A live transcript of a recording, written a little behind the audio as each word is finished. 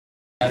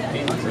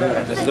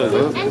That's good,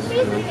 bro. And fees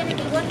are going to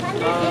be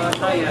 100.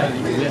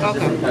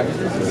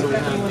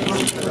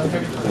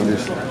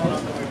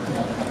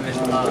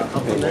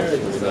 Okay.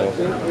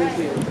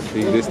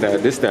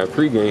 This that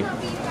pregame.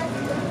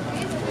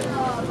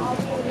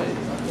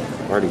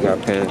 Already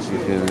got pants, you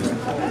feel me?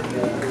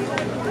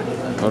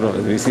 Hold on,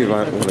 let me see if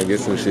I want to get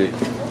some shit.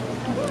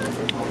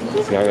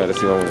 See, I gotta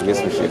see if I want to get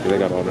some shit, because they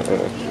got all the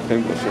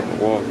paintball shit on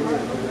the wall.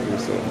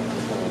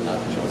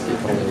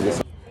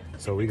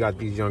 So we got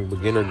these young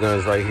beginner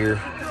guns right here.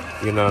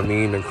 You know what I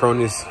mean? The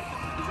Cronus.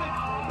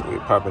 We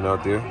popping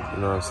out there. You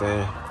know what I'm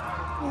saying?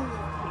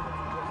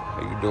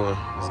 How you doing?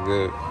 It's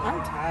good.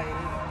 I'm tired.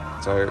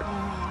 Tired?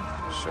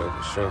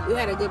 Sure. We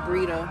had a good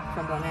burrito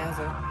from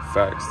Bonanza.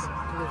 Facts.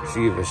 She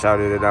even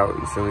shouted it out,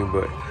 you feel me?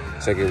 But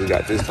check it, we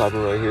got this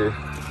popping right here.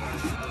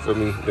 Feel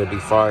me? The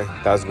D5,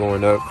 that's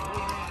going up.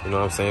 You know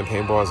what I'm saying?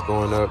 Paintball is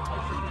going up.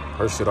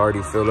 Her shit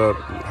already filled up.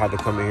 Had to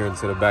come in here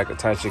into the back,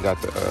 attach it.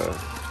 Got the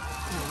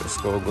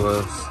skull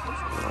gloves. You know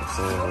what I'm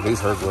saying? Well,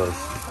 these her gloves.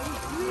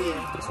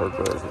 Yeah. These her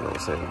gloves, you know what I'm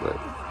saying? But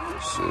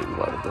shit, we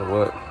about to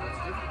go up.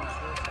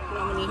 I'm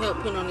gonna need help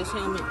putting on this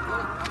helmet.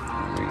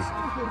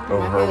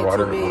 Oh, her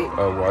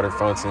water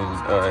fountain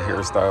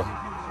hairstyle.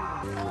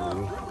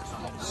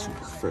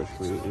 Super fresh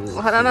for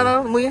it.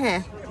 No. Move your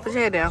hand. Put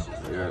your head down.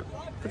 Yeah.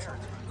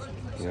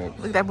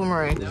 Look at that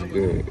boomerang. It's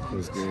good.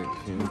 It's good.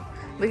 Yeah.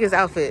 Look at his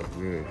outfit.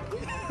 Good.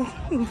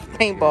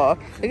 Paintball.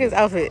 Look at his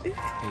outfit.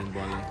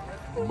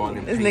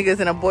 Paintballing. This nigga's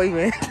in a boy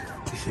band.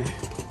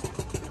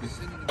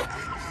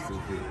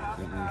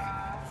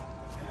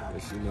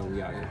 You know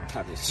we out here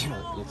popping shit.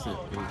 Looks like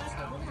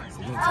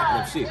some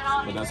type of shit,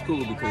 but that's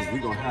cool because we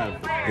gonna have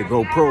the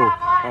GoPro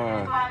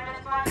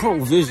Pro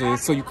Vision,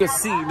 so you can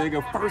see,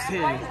 nigga,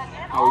 firsthand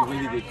how we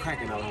really get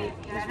cracking out here.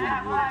 It's really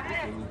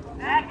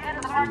good.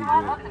 It's really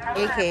good.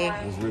 AK.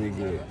 It's really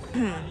good.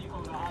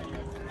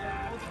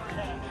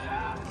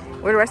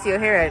 Where the rest of your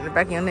hair at? In the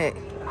back of your neck.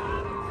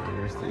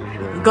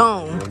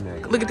 Gone.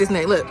 Look at this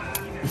neck. Look.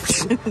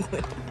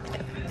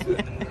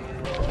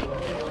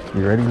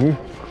 You ready, me?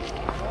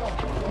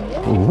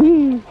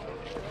 Wee.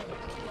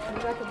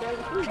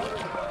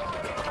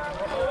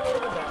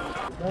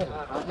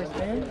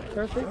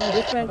 Perfect.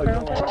 This man,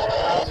 Colonel.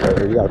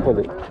 Sorry, you gotta pull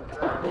it.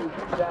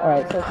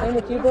 Alright, so same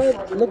with you,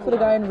 bud. Look for the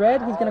guy in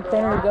red. He's gonna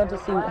corner your gun to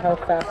see how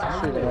fast he's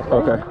shooting.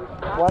 Okay.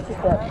 Watch your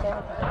step.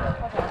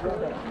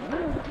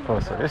 Oh,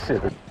 so this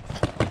shit. You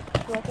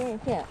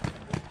can't.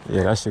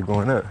 Yeah, that shit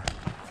going up.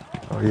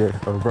 Oh yeah.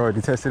 Oh, bro,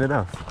 already tested it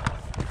out.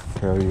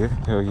 Hell yeah.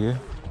 Hell yeah.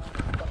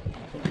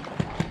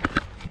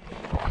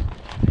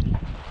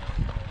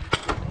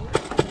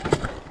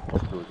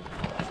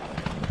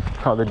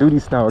 Call of Duty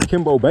style,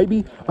 akimbo,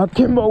 baby.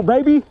 Akimbo,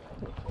 baby.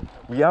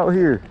 We out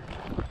here.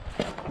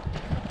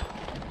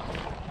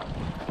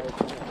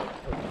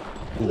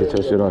 You get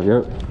your shit off,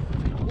 yep.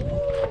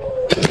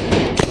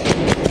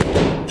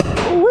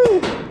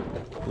 Ooh-wee.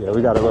 Yeah,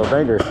 we got a little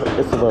banger.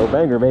 It's a little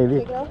banger,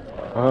 baby.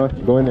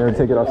 Go in there and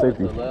take it off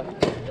safety.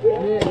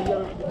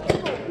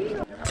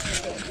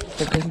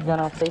 So take your gun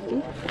off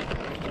safety.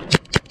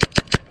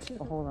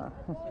 Oh, hold on.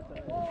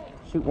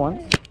 Shoot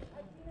once.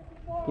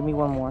 Give me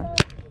one more.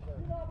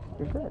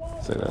 You're good.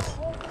 Say that.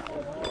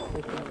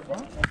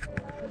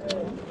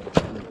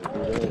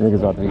 Niggas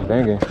about to be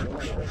banging.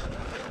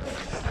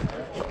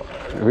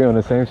 Are we on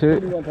the same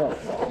shit?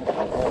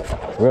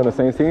 We on the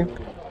same team?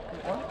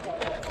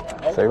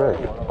 Say what?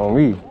 On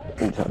me.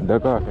 You trying to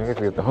duck off. Niggas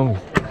get the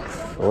homies.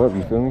 Go up,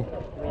 you feel me?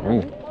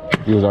 Me.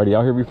 You was already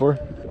out here before?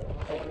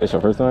 It's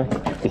your first time?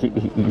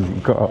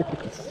 Easy call.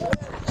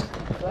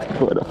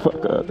 What the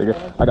fuck up, nigga?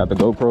 I got the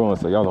GoPro on,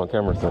 so y'all on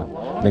camera, so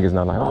niggas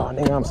not like, oh,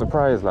 nigga, I'm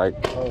surprised. Like,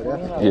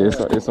 yeah,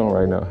 it's on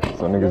right now,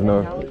 so niggas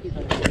know.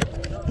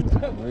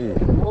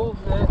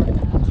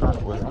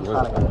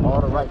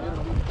 All the right.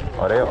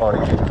 Oh, they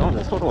already getting on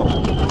this. Hold on.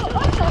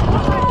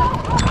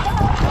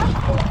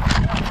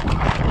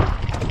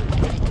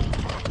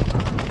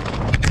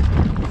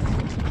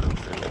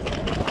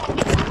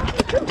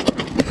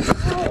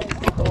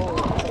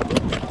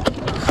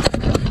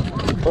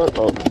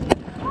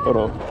 Hold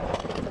on.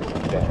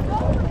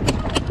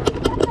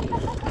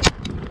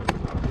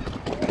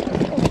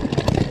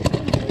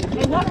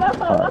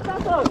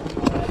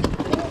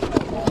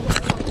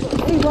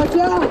 Hey, watch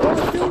out!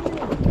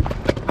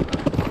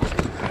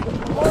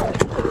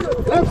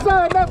 Left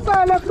side, left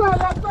side, left side,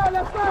 left side,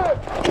 left side!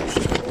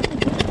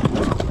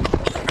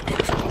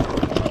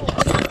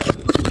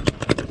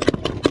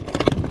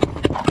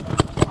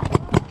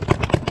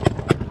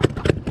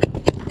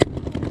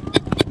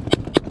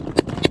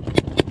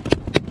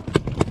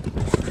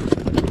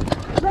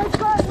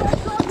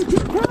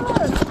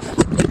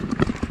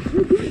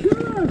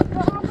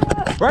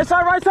 Right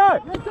side, right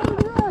side! Right side of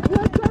the rack,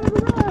 right side of the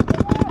rack!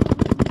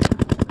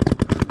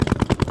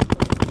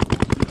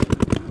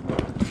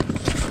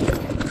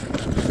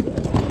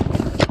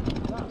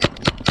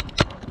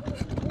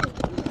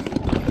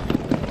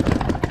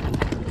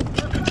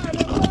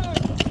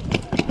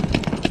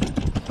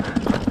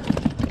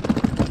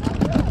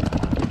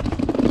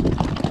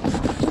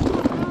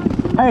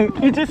 Hey,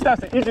 he just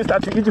stopped it. He just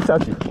stopped you. He just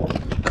stopped you.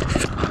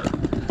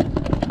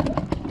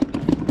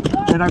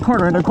 In that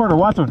corner,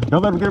 watch him.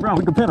 Don't let him get around.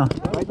 We can pin him.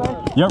 Right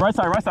side? Yeah, right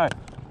side.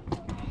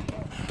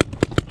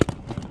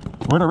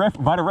 Where the ref?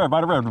 By the ref.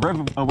 The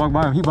ref walk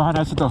by him. He behind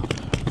that shit though.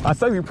 I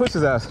saw you push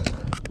his ass.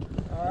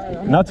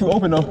 Right, not too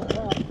open though.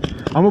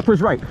 I'm gonna push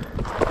right.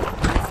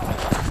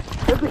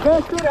 Get the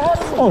gun straight ahead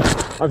of me. Oh,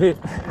 I'm hit.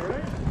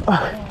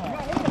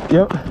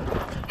 Yep.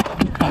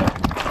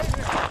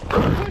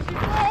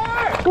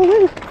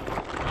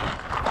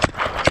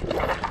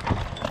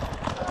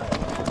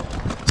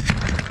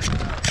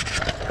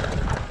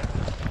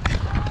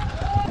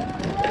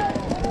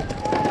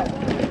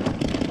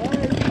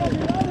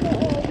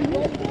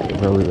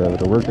 Bro, we got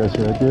to work that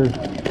shit right there.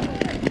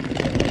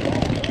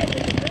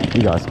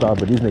 You got stopped,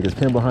 but these niggas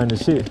pin behind the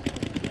shit.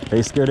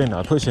 They scared, they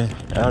not pushing.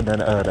 Out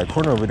that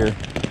corner over there.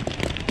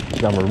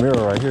 Got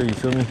Ramiro right here, you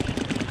feel me?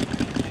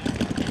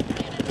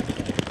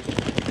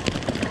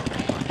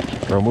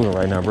 Bro, moving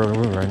right now, bro,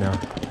 moving right now.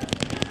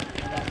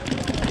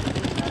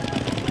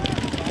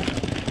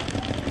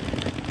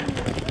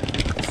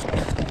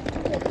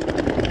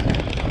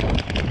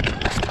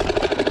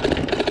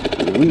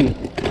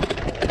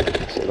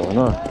 What's going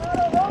on?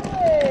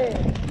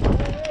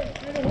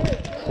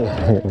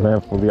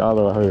 Man, fully all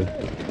of her.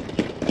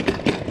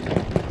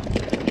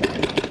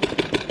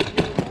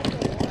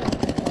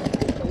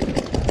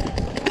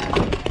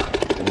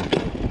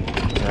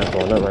 That's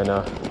going up right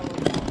now.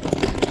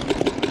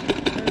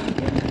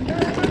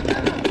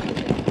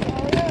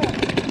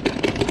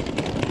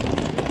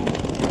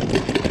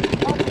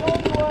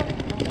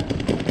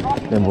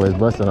 Them boys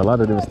busting. A lot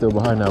of them still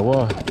behind that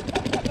wall.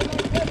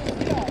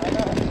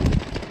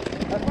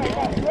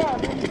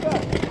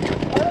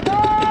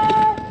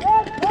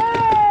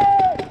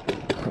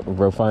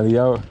 Bro, finally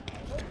out.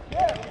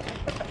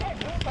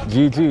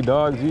 GG,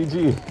 dog.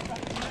 GG.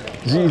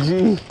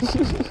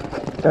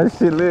 That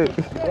shit lit.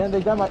 And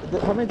they got my.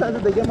 How many times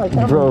did they get my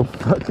camera? Bro,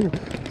 fucking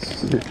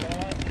shit.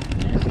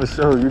 For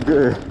sure, you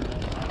good.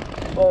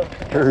 Oh,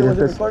 was it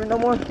recording no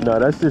more? Nah,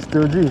 that shit's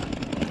still G.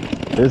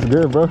 It's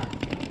good, bro.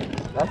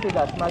 That shit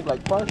got smacked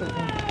like Parkinson.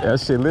 That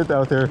shit lit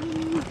out there.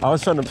 I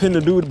was trying to pin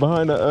the dude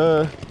behind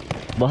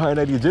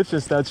that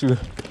Egyptian statue.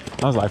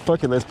 I was like,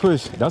 fuck it, let's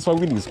push. That's why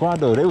we need squad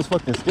though. They was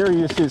fucking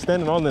scary and shit,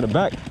 standing all in the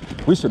back.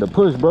 We should have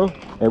pushed, bro,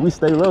 and we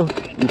stay low.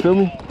 You feel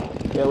me?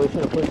 Yeah, we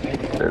should have pushed.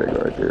 There they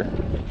go right there.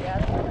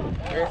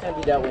 We're gonna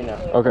be that way now.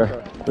 Okay,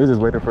 we're just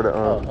waiting for the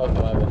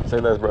Okay. say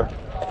less, bro.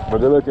 But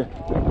good looking.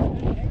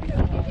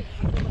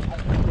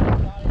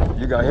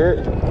 You got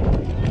hit?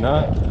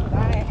 Nah.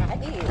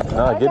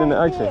 Nah, get in the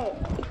action.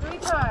 3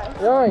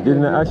 times. Get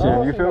in the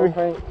action. You feel me?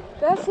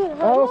 That shit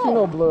hurt. I don't see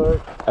no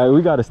blood. Hey,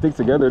 we gotta stick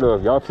together though.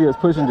 If y'all see us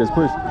pushing, just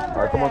push. All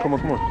right, come on.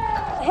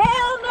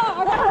 Hell no.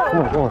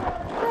 Come on.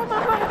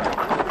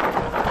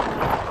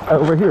 Hey,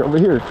 over here.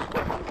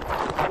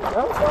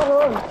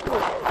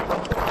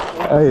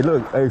 Hey,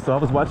 look. Hey, so I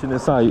was watching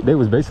this side. They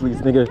was basically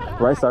this nigga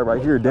right side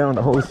right here down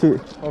the whole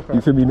shit. Okay.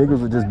 You feel me?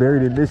 Niggas were just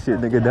buried in this shit,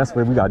 nigga. That's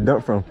where we got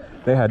dumped from.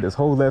 They had this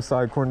whole left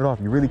side cornered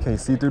off. You really can't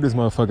see through this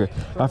motherfucker.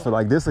 I feel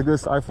like this is a good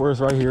side for us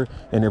right here.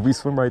 And if we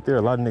swim right there,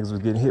 a lot of niggas was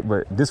getting hit,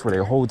 but this where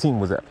their whole team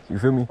was at. You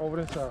feel me? Over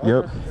this side.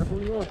 Yep. Okay. That's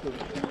what we going to.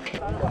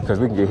 Because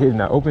we can get hit in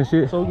that open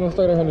shit. So we're going to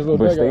stay there in this little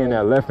But dugout. stay in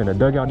that left in the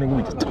dugout, nigga.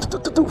 We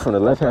just from the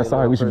left hand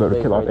side. We should be able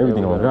to kill off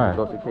everything on guy.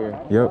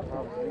 Yep.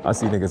 I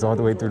see niggas all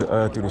the way through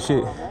the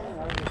shit.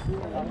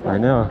 Right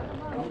now,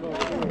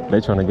 they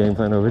trying to game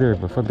plan over there,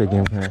 but fuck that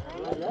game plan.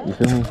 You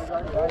feel me?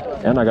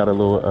 And I got a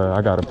little,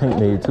 I got a paint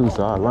made too,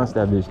 so I launch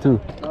that bitch too,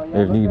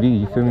 if need be.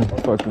 You feel me?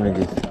 Fuck them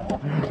niggas.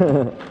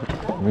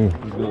 Me.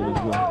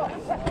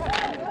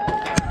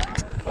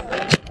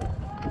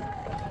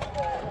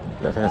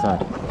 Left hand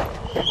side.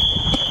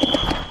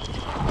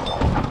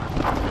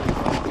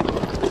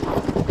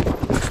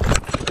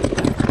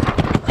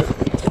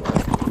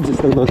 Just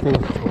stay low, stay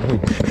low.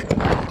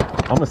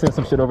 I'm gonna send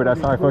some shit over that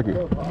side. Fuck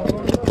it.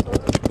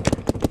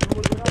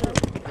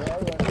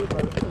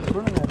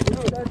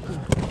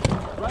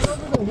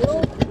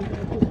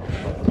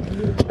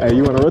 Hey,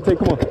 you wanna rotate?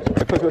 Come on.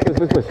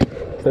 Push.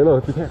 Stay low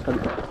if you can.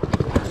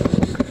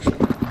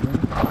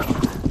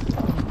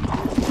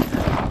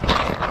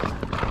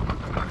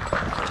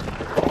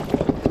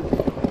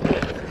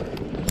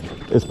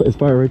 It's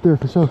fire right there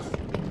for sure.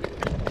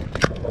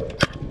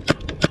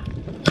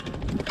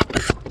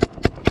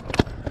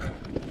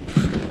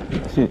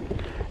 Shit.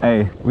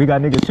 Hey, we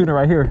got niggas shooting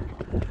right here.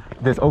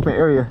 This open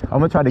area. I'm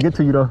gonna try to get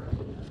to you though.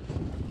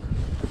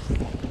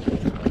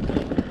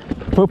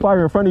 Put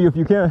fire in front of you if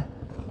you can.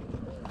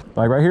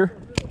 Like right here.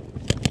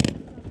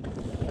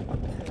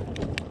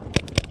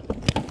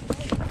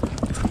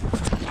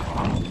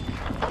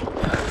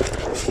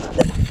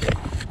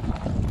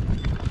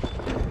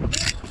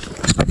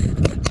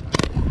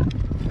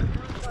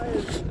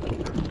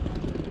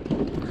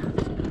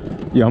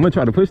 Yeah, I'm gonna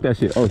try to push that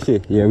shit. Oh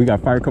shit. Yeah, we got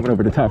fire coming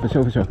over the top for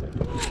sure, for sure.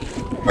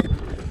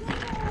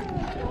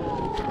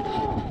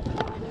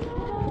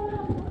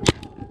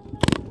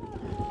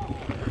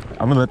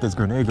 I'm gonna let this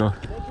grenade go.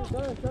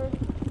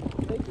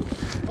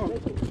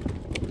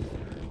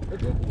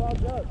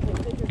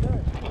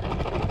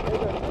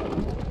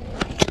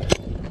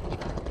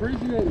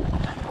 Appreciate it.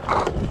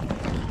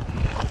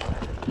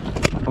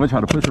 I'm gonna try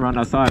to push around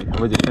that side. I'm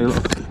gonna just stay low.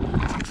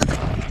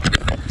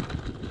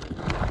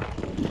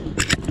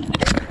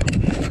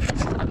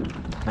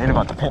 I ain't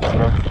about to pinch,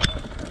 bro.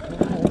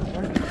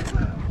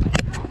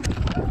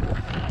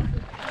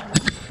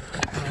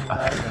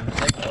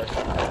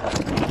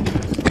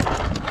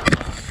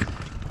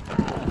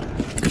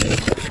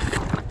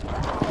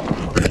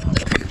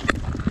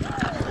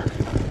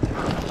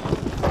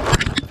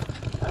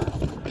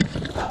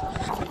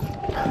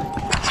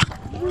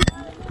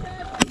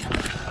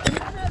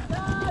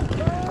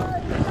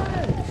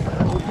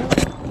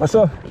 What's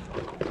up?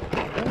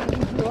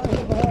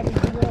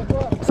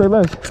 Say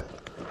less.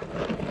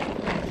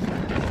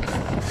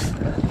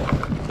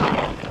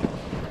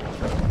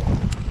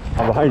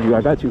 I'm behind you.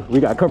 I got you.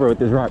 We got cover with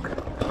this rock.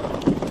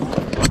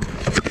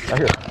 Right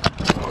here.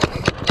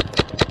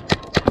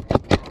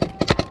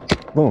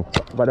 Boom.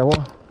 By that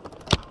wall.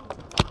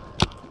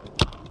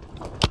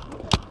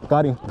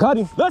 Got him. Got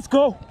him. Let's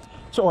go.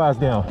 Get your ass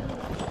down.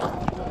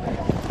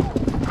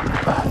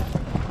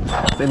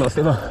 Stay low.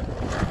 Stay low.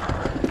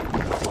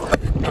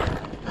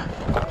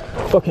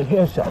 Fucking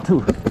headshot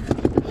too.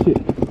 Shit.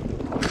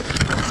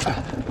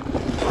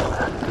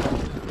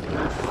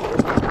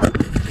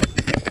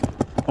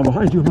 I'm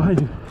behind you, I'm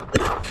behind you.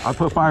 I'll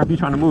put fire if you're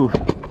trying to move.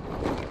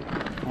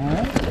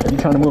 Alright. If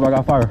you're trying to move, I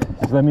got fire.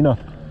 Just let me know.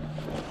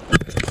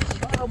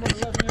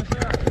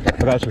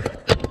 I got you.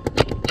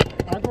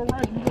 I go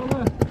right, you go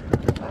left.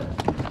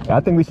 I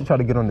think we should try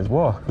to get on this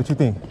wall. What you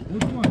think?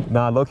 Which one?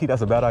 Nah, low-key,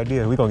 that's a bad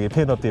idea. We gonna get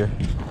pinned up there.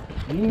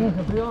 Yeah,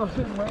 because they all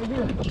sitting right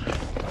here.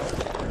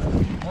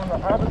 On the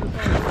opposite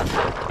side.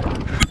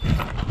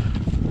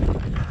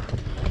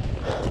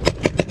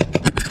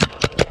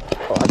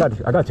 Oh, I got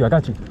you, I got you, I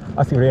got you.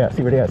 I see where they at,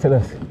 see where they at. Say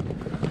less.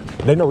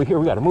 They know we're here,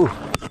 we gotta move.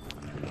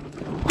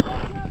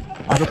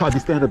 I could probably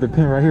stand up and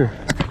pin right here.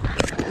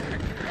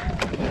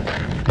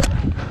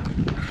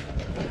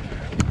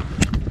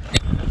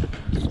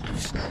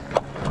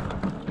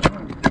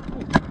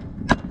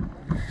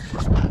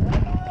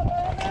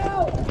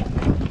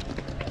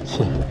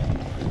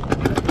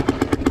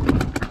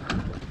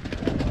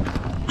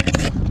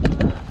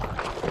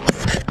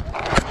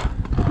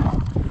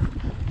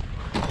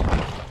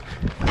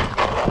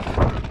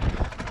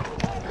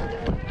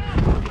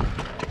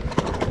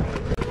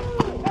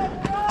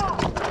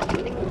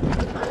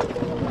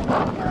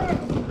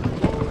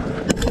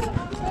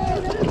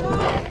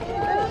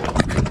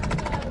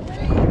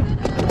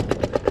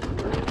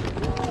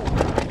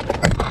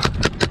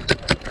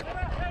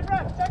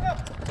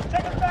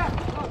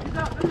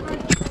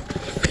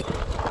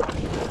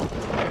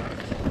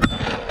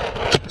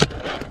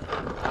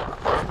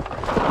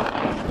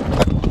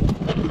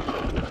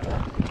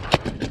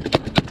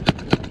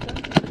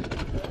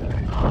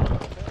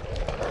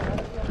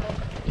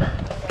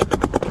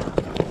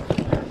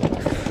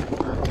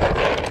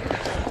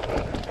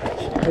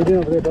 How you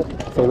doing over there, bud?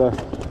 Say less.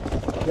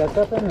 You got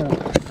stuff in or no?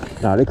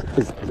 Nah, they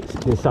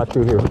shot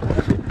through here.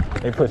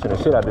 They pushing the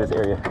shit out of this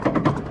area.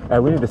 Hey,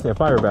 we need to send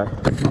fire back.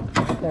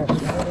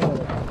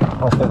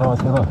 Oh, stay low,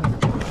 stay low.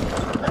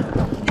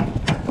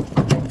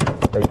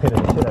 They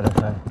pinning the shit out of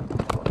that.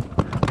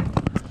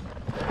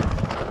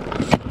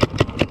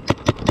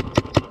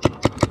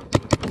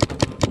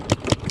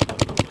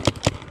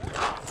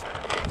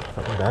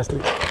 Fucking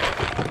bastard.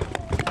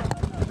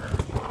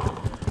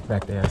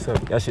 Back the ass up.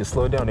 That shit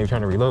slowed down. They were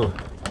trying to reload.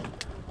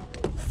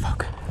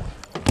 Fuck.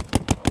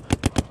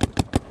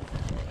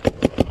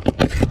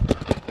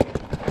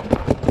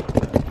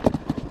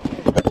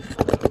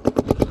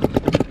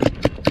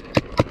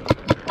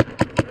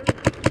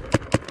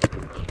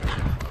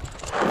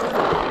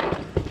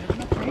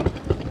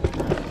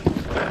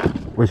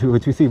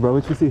 What you see, bro?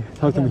 What you see?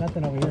 Talk to me.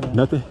 Nothing over here, man.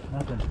 Nothing?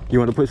 Nothing. You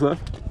want to push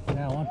left?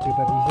 Yeah, I want to,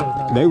 but he said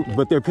it's not.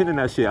 But they're pinning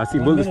that shit. I see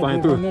bullets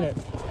flying through. 1 minute.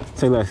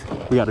 Say less.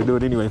 We got to do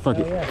it anyway. Fuck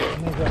it. Yeah.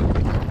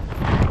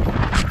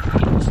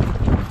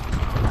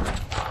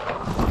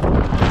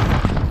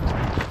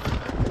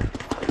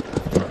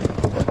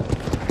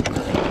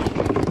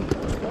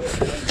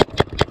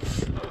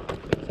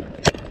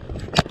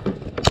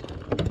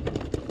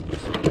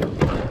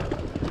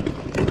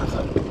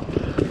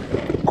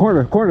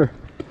 Corner, corner,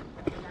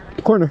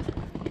 corner.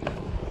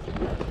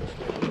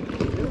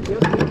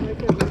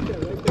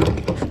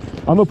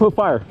 I'm gonna put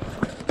fire.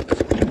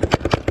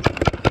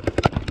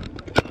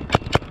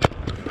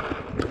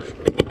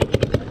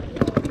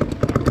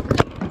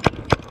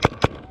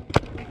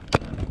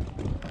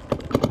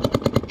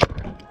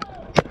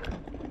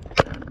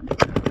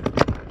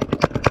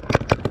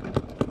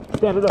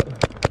 Stand it up.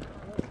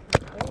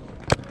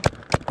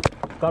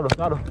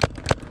 Got him.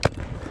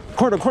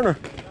 Corner, corner.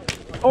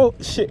 Oh,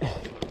 shit.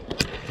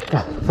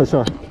 Yeah, for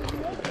sure.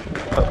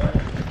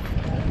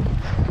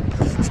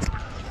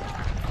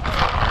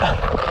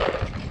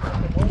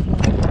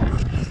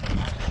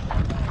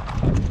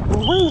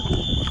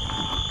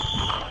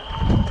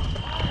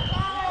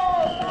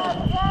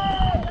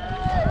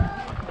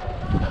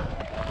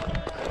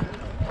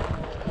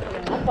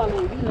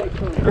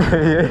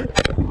 Yeah.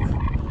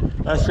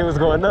 That shit was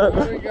going up.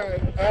 I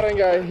done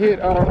got hit.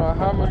 I don't know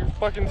how many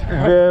fucking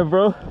times. Yeah,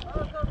 bro.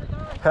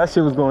 That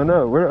shit was going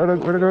up. Where the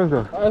girls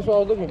go? That's what I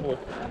was looking for.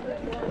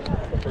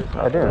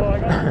 Oh, damn.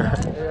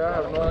 Yeah, I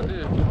have no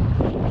idea.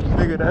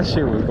 Nigga, that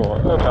shit was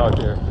going up out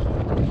there.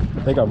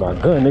 They got my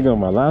gun, nigga, on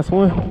my last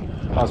one.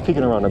 I was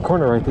peeking around the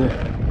corner right there.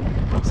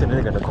 Sitting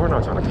nigga in the corner, I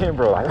was trying to paint,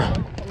 bro. Like,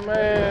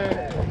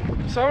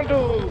 man, some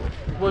dude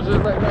was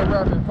just letting that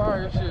rapid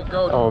fire shit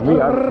go. oh, me,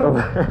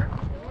 man.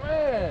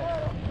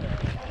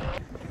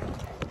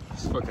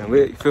 It's fucking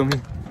lit, you feel me?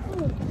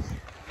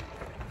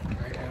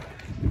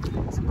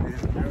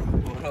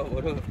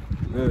 What up?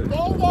 Good.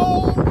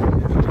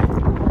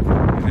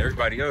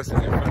 Everybody else is in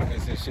front of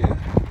us and shit. You know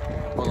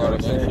what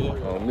I'm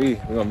saying? On me,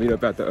 we're gonna meet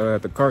up at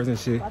the cars and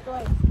shit.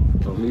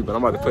 On me, but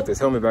I'm about to put this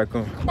helmet back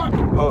on.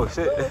 Oh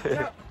shit.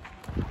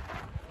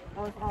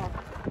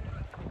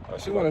 Oh,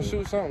 She wanna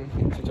shoot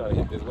something. She trying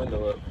to hit this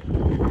window up.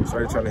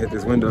 Sorry, trying to hit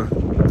this window.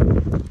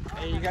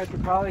 Hey, you guys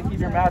should probably keep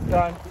your mask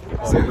on.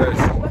 Say less.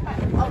 I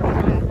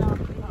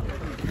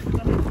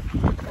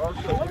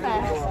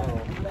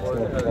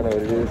know what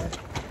it is.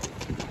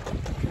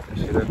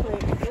 Shit up.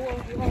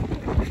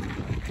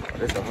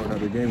 There's a whole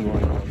nother game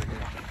going on.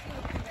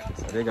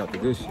 So they got the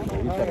good shit. We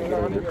trying to get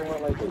over there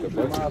with the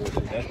buses and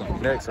shit. That's the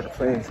next or the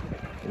planes.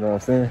 You know what I'm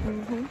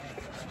saying?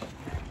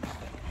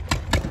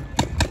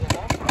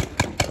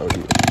 Oh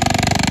yeah.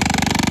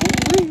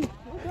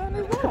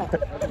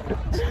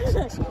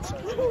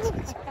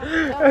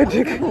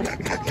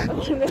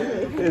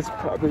 It's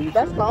probably.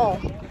 That's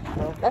phone.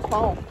 That's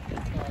phone.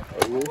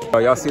 Oh,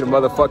 y'all see the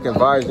motherfucking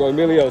vibes. Yo,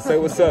 Emilio, say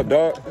what's up,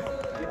 dog.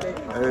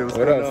 Hey, what's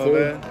What up, on, fool?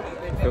 man?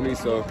 Feel me?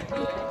 So,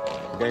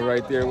 gang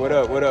right there. What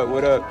up? What up?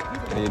 What up?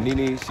 And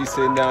Nene, she's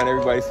sitting down.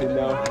 Everybody sitting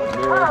down.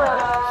 Mirror.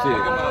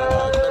 Shit.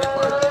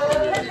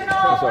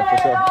 For sure, for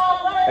sure.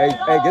 Hey,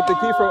 get the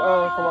key from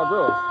my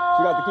girl.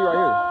 She got the key right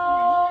here.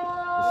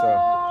 For sure.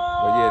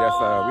 But yeah, that's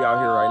we out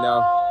here right now.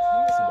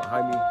 See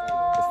behind me.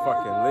 It's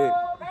fucking lit.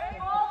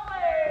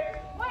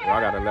 Well,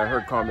 I gotta let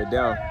her calm it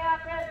down. You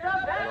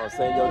know what I'm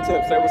saying? Yo,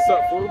 Tip, say what's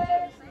up, fool.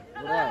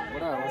 What up?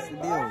 What up? What's the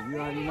deal? You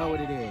already know what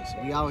it is.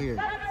 We out here.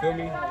 Feel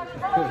me?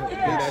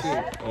 Big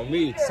shit. On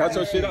me. Shout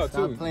your shit out,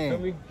 Stop too. playing. Feel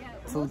me?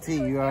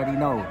 2T, you already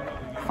know.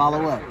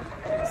 Follow up.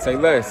 Say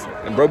less.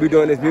 And bro be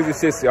doing this music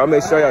shit, so y'all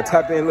make sure y'all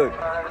tap in. Look.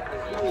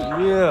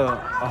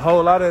 Yeah, a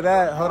whole lot of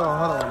that. Hold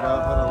on,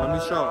 dog. Hold on.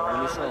 Let me show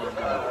him,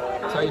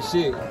 dog. Tight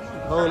shit. A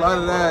whole lot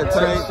of that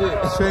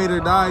trade or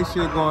die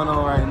shit going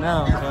on right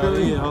now. So,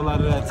 yeah, a whole lot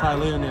of that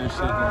Tyllionaire shit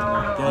going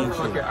on. Gang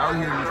Fucking shit. out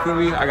here, you feel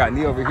me? I got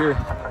Nee over here.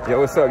 Yo,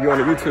 what's up? You on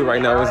the YouTube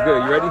right now? What's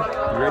good? You ready?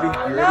 You ready?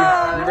 You ready?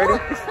 You ready?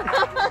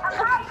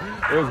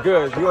 It was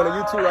good. You on the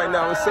YouTube right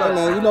now? What's Hey up?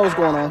 man, you know what's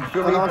going on.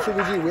 Feel me?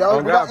 We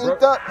all got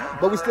inked up,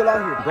 but we still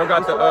out here. Bro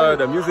got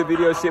the music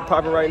video shit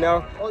popping right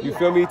now. You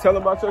feel me? Tell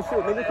them about your shit,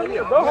 nigga. Come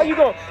here, bro. How you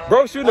going?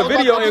 Bro shooting the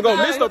video and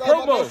gonna miss the I'm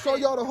gonna promo. show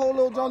y'all the whole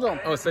little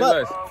John. Oh, say but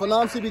less. for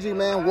non-CBG,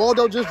 man,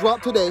 Waldo just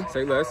dropped today.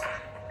 Say less.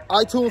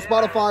 iTunes,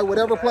 Spotify,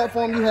 whatever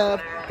platform you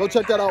have, go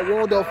check that out.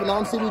 Waldo for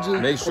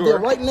non-CBG. Make sure. And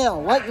then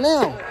right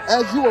now,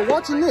 as you are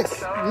watching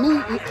this,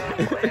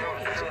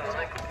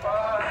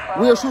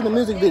 we are shooting a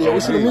music video.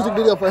 We're shooting a music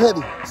video for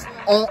Heavy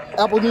on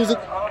Apple Music,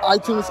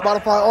 iTunes,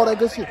 Spotify, all that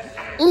good shit.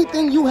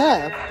 Anything you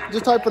have,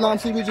 just type for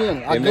non-CBG in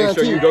it. I And make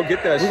guarantee sure you go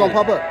get that we're shit. gonna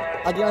pop up.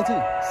 I guarantee.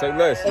 Say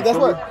less. And guess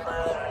what?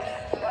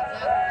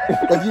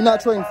 If you're not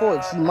trading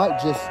Forex, you might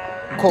just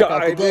cope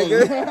out the game.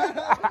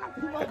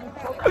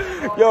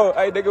 Yo,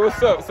 hey nigga,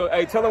 what's up? So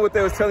hey, tell them what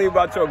they was telling you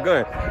about your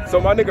gun. So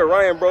my nigga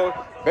Ryan, bro,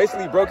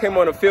 basically bro came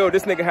on the field.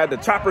 This nigga had the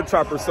chopper.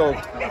 So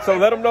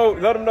let him know,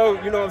 you know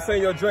what I'm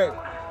saying, your drink.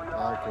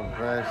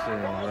 Compression,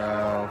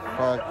 bro.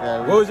 Fuck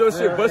that. What was your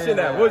shit busting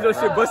at? What was your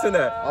shit busting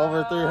at?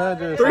 Over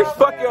 300.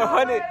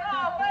 300.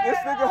 This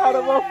nigga had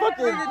a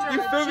motherfucking,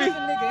 you feel me?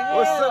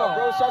 What's up,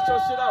 bro? Shout your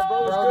shit out,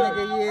 bro. What's Bro,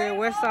 good? nigga, yeah,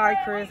 Westside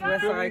Chris, you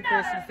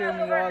feel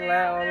me?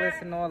 All this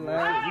and all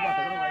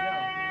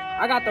that.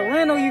 I got the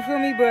rental, you feel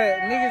me?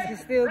 But niggas can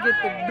still get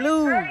the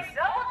blues.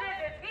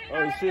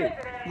 Oh shit.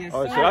 Yes,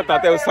 Oh sir. shit, I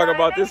thought they was talking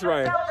about this,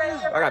 Ryan.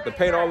 I got to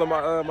paint all of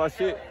my my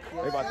shit.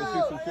 They about to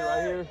shoot some shit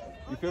right here.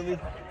 You feel me?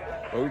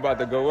 But we about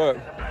to go up.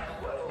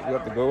 We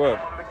have to go up.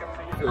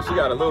 So she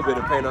got a little bit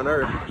of paint on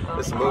her.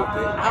 Just a little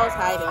bit. I was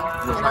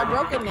hiding. And I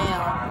broke it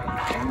now.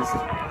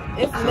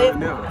 It's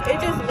lifting.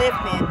 It's just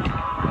lifting.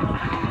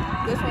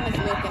 This one is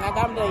lifting. I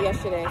got them there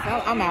yesterday,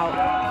 so I'm out.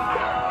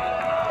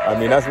 I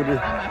mean, that's what it is.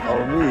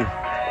 On me.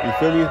 You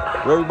feel me?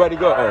 Where everybody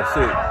go? Oh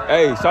shit.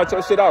 Hey, shout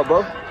your shit out,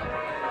 bro.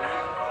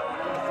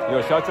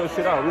 Yo, shout your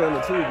shit out. We on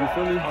the tube, you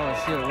feel me?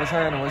 Oh shit, what's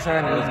happening? What's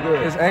happening? What's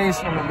good? It's Ace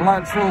from the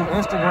Blunt Truth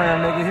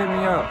Instagram, nigga. Hit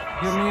me up.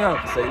 Hit me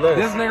up. Say less.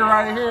 This nigga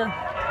right here,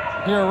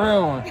 he a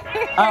real one.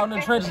 Out in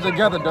the trenches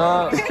together,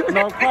 dog.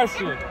 No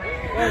question.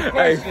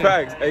 Hey,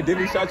 facts. Hey, did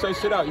we shout your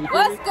shit out? You feel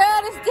What's me?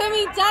 good? It's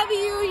Demi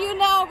W. You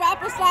know,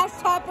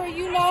 rapper/topper.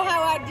 You know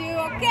how I do.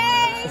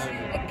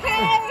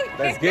 Okay.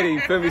 Let's get it, you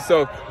feel me?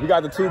 So we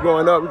got the two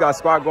going up, we got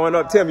spot going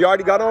up. Tim, you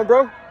already got on,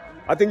 bro?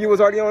 I think you was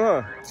already on,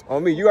 huh?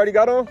 On me, you already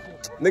got on?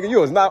 Nigga,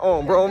 you was not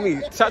on, bro. On me.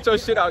 Shout your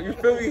shit out. You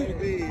feel me?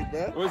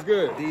 What's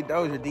good? D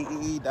Dozier,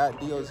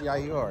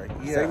 DEE.DOZIER.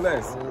 Yeah. Say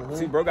less.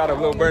 See, bro got a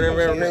little burning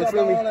ram name.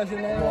 Feel me? You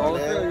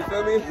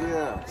feel me?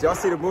 Yeah. So y'all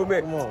see the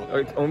movement?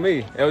 On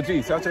me.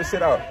 LG, shout your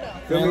shit out.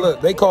 Feel Man, me?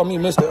 look, they call me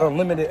Mr.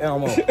 Unlimited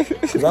Elmo.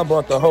 Cause I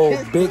brought the whole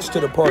bitch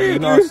to the party, you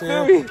know what I'm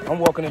saying? I'm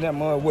walking in that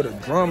mud with a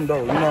drum though,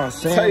 you know what I'm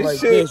saying? Tight Like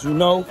shit. this, you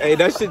know? Hey,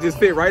 that shit just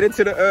fit right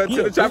into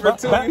the chopper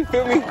too. You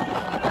feel me?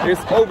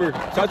 It's over.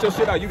 Shout your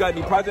shit out. You got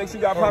any projects you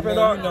got popping man,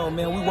 on? you know,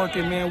 man, we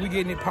working, man. We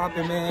getting it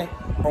popping, man.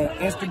 On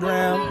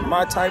Instagram,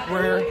 My Type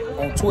Rare.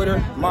 On Twitter,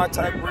 My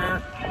Type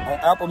Rare. On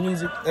Apple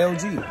Music,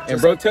 LG.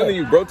 And bro, telling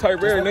you, bro,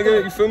 type rare, nigga.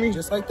 That. You feel me?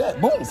 Just like that.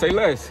 Boom. Say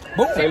less.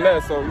 Boom. Say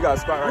less. So we got a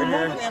spot right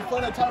here. In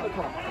front of Tyler.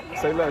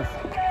 Say less.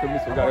 Feel me?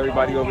 So we got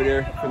everybody over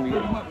there. Feel me?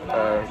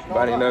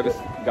 Body notice.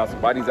 Got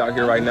some bodies out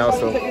here right now,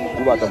 so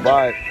we about to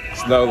vibe.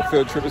 So the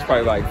field trip is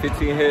probably like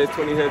 15 heads,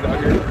 20 heads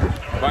out here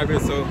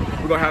vibing. So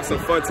we're gonna have some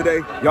fun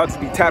today. Y'all just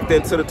be tapped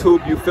into the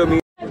tube. You feel me?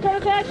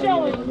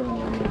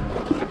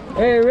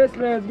 Hey,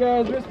 wristbands,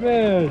 guys,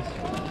 wristbands.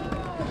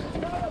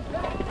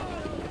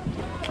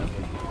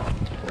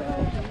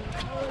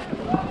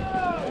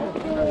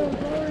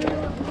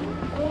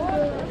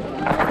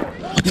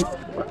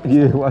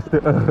 Yeah, watch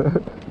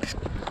the.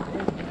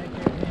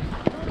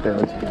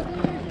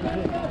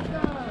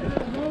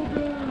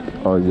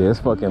 Oh yeah, it's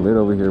fucking lit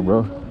over here,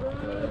 bro.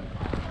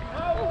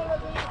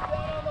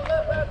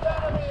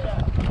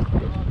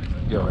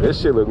 Yo,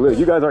 this shit look lit.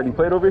 You guys already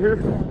played over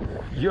here?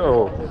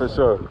 Yo, for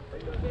sure.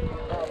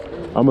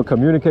 I'm gonna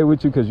communicate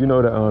with you because you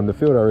know the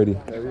field already.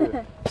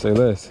 Say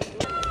less.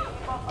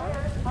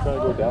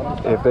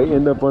 If they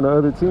end up on the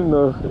other team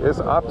though, it's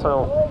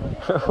uptown.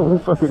 We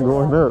fucking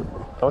going up.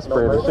 I'm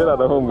spraying the shit out of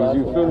the homies.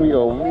 You feel me?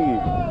 On me.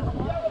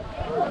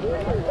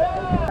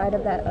 Side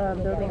of that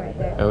building right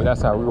there. And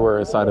that's how we were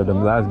inside of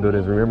them last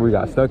buildings. Remember, we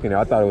got stuck in there.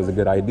 I thought it was a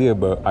good idea,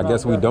 but I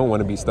guess we don't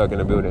want to be stuck in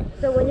the building.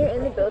 So when you're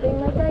in the building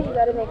like that, you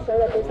gotta make sure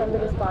that there's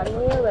somebody spotting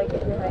you, like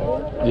if you're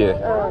hiding. Yeah.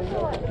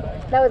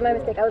 That was my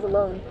mistake. I was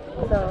alone.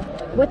 So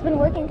what's been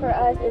working for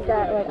us is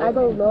that like I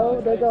go low,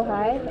 they go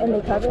high, and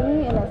they cover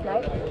me, and that's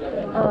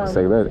nice.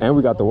 Say that. And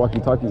we got the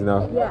walkie-talkies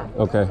now. Yeah.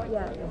 Okay.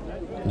 Yeah.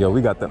 Yo,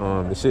 we got the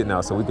shit now,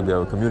 so we can be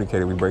able to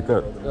communicate if we break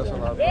up.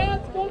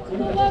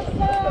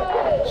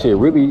 Shit,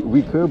 really,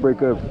 we could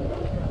break up.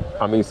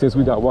 I mean, since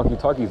we got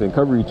walkie-talkies and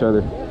cover each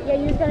other. Yeah,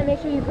 you just gotta make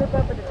sure you group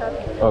up with the top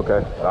people.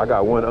 Okay, I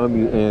got one on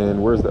me,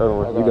 and where's the other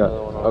one? You got.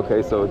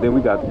 Okay, so then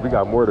we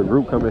got more of the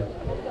group coming,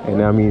 and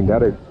I mean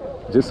that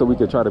just so we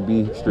can try to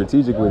be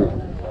strategic with it.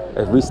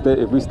 If we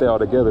stay all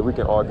together, we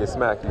can all get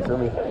smacked. You feel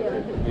me?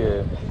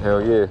 Yeah.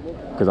 Hell yeah.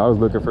 Cause I was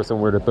looking for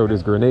somewhere to throw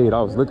this grenade.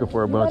 I was looking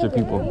for a bunch of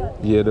people.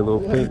 Yeah, the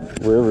little pink,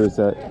 wherever it's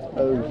at.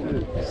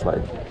 It's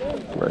like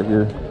right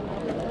here.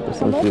 Or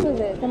some How much shit. was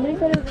it? Somebody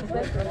said it was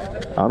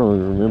expensive. I don't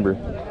even remember.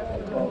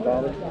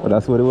 Oh,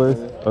 that's what it was?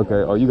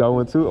 Okay. Oh, you got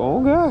one too? Oh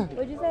God.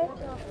 What'd you say?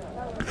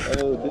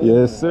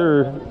 Yes,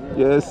 sir.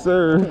 Yes,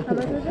 sir. How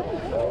much was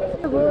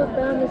it? The rule of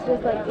thumb is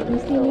just like if you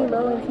see me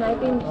low and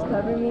sniping, just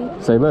cover me.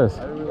 Say less.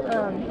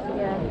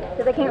 Yeah,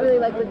 because I can't really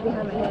like look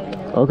behind my head.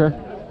 You know? Okay.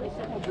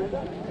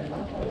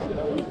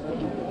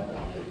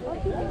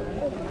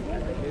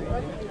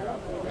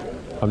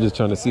 I'm just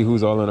trying to see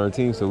who's all on our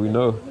team so we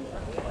know.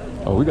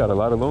 Oh, we got a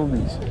lot of Long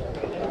Beach.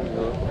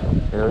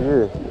 Hell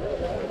yeah.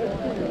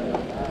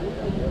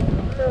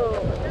 So,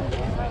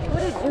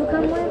 what did you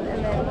come with?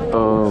 And then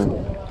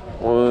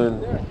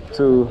 1,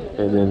 2,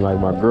 and then like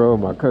my girl,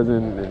 my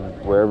cousin,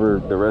 and wherever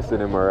the rest of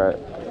them are at.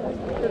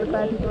 So the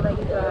 5 people that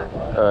you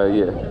got.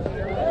 Yeah.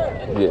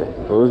 Yeah.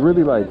 Well, it was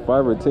really like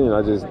 5 or 10.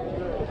 I just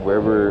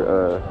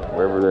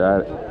wherever they're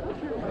at.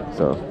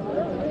 So.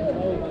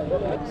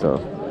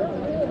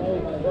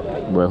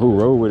 But who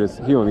rode with us?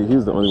 He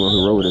was the only one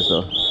who rode with us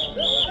though.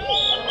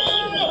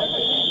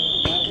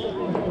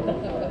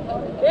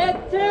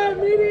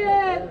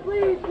 Intermediate,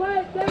 please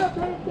quiet down,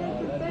 pay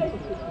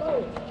attention,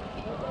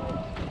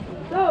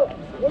 So,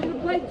 we're going to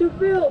play 2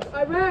 fields,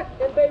 Iraq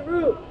and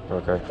Beirut.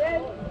 Okay.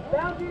 Then,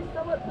 boundaries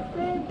somewhat the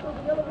same, so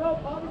the yellow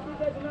rope, obviously you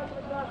guys are not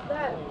going to cross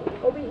that.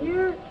 Over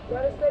here, you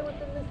got to stay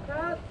within this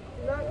path,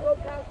 do not go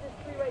past this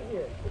tree right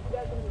here, if you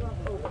guys want to cross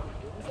over,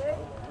 okay?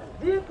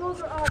 Vehicles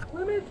are off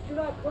limits, do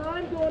not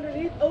climb, go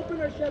underneath, open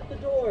or shut the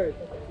doors.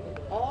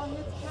 All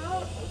hits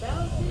count,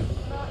 boundaries do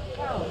not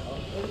count.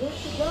 When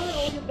hits the gun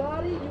or your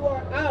body, you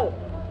are out.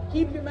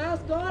 Keep your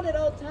mask on at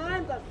all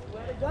times, I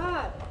swear to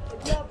God.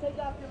 If y'all take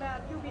off your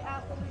mask, you'll be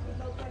absolutely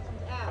no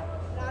questions asked.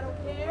 And I don't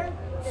care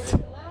if it's the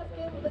last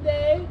game of the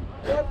day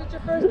or if it's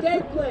your first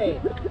day playing.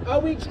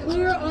 Are we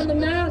clear on the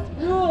mask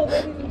rule,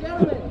 ladies and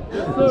gentlemen?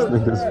 This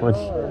nigga's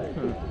funny.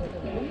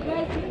 You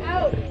guys be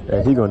out.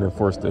 Yeah, he gonna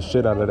enforce the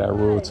shit out of that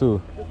rule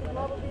too.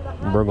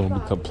 We're gonna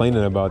be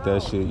complaining about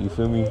that shit. You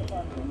feel me?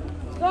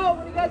 So,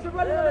 when you guys are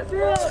running on the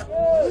field,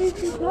 please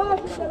be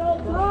cautious at all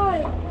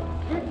times.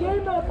 Your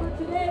game mode for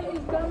today is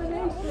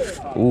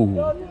domination. Ooh.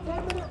 So, it's a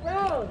 10-minute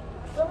round.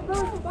 So,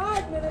 those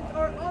 5 minutes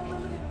are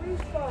unlimited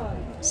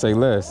respawns. Say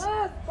less.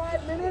 Last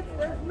 5 minutes,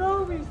 there's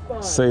no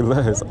respawn. Say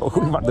less. Oh,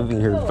 we about to be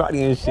here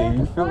body and shit.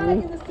 You feel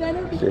me?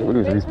 Shit, we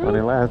was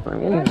respawning last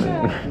time.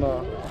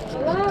 The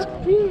last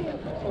team,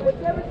 or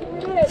whichever team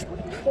it is,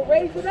 will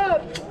raise it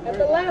up at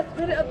the last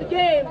minute of the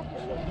game.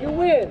 You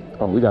win.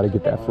 Oh, we gotta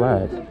get that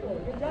flag.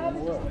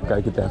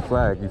 Gotta get that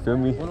flag. You feel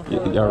me?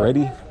 Y'all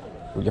ready?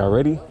 Y'all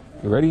ready?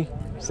 You ready?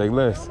 Say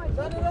less.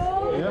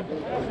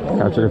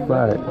 Capture the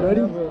flag.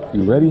 Ready?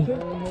 You ready?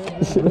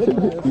 You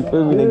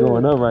feel me? They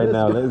going up right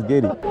now. Let's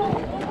get it.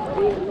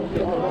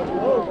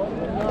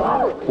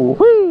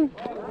 Woo-wee!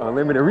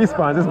 Unlimited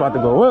respawns is about to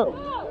go up.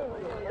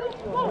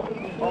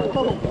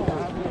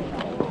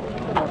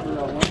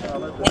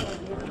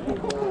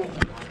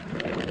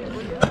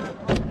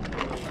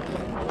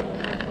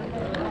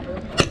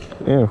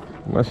 Damn,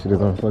 my shit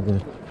is on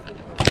fucking.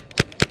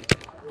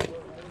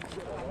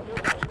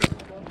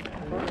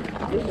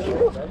 We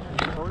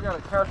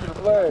gotta capture the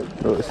flag.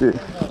 Oh shit.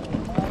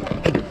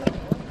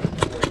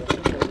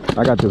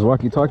 I got this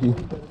walkie-talkie.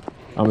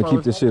 I'm gonna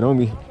keep this shit on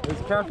me.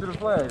 It's capture the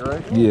flag,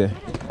 right? Yeah.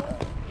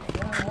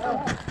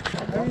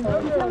 I'm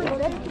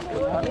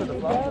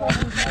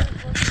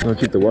gonna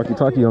keep the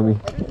walkie-talkie on me.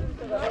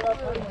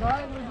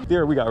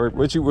 There we got.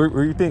 What you?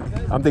 Where you think?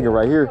 I'm thinking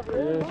right here.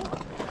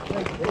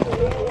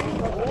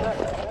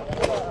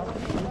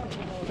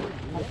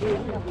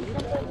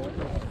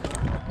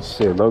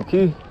 Shit, low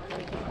key.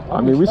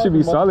 I mean, we should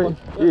be solid.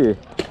 Yeah,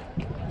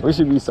 we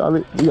should be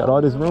solid. We got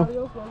all this room.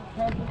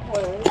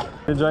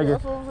 The dragon.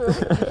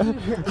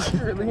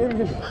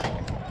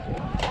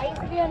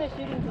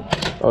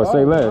 Oh,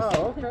 say less.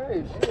 Oh,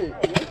 okay, shit.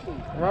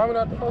 Rhyming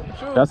out the fucking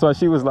truth. That's why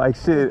she was like,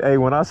 shit, hey,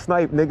 when I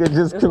snipe, nigga,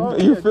 just,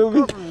 you feel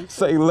me?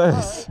 Say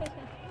less.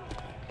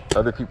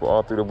 Other people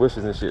all through the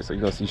bushes and shit, so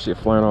you're gonna see shit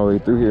flying all the way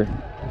through here.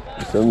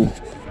 You feel me?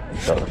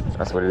 So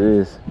that's what it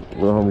is.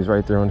 Little homies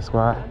right there on the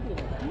squad.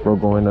 Bro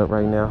going up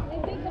right now.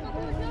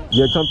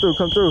 Yeah, come through,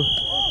 come through.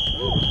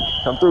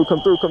 Come through,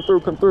 come through, come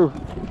through, come through.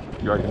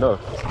 You already know.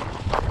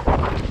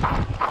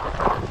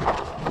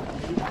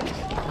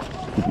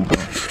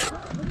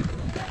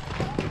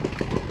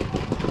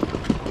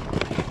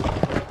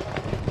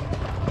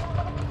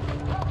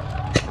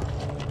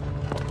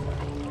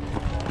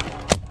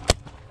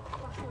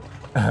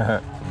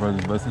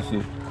 Brothers busting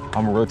shit.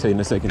 I'm gonna rotate in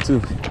a second too.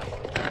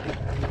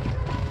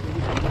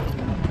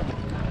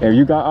 Hey, if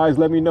you got eyes,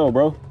 let me know,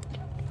 bro.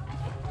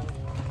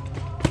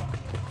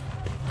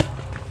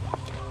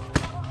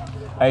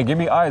 Hey, give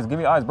me eyes,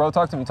 bro.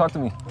 Talk to me, talk to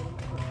me.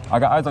 I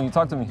got eyes on you,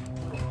 talk to me.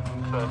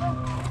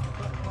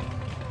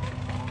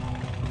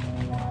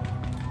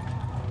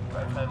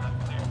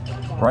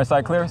 Right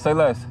side clear, say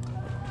less.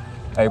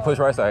 Hey, push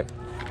right side.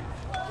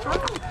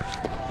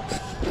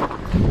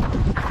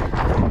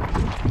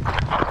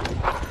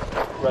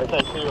 Right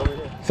side clear over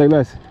here. Say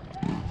less.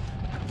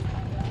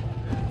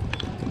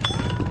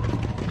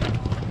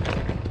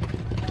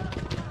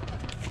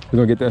 We're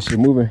gonna get that shit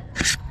moving.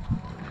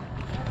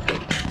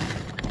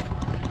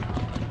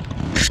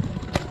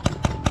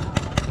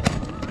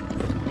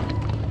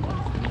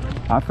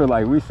 I feel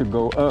like we should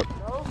go up.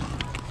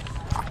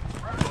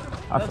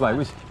 I feel like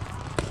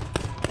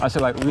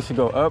we should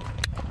go up.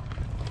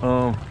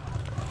 Oh,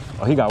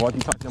 he got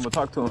walkie-talkie. I'm gonna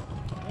talk to him.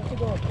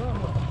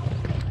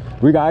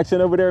 We got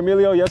action over there,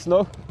 Emilio? Yes,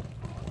 no?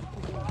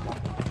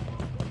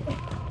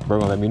 Bro,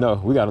 gonna let me know.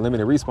 We got a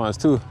limited response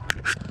too. So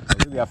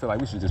really, I feel like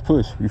we should just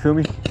push. You feel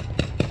me?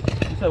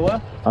 You said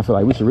what? I feel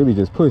like we should really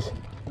just push.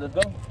 Let's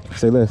go.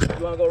 Say less.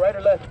 You wanna go right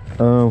or left?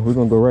 We're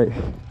gonna go right.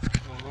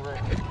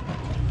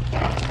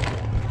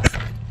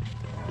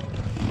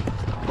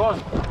 Go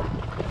on.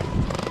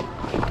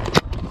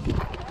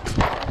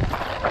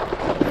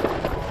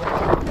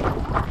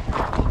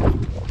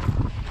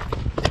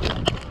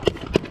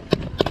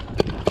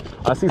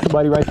 I see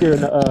somebody right there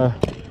in the,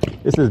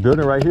 it's this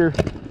building right here.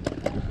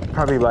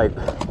 Probably like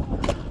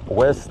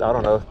west, I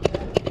don't know,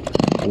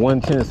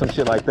 110, some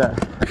shit like that.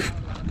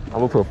 I'm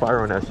gonna put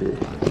fire on that shit.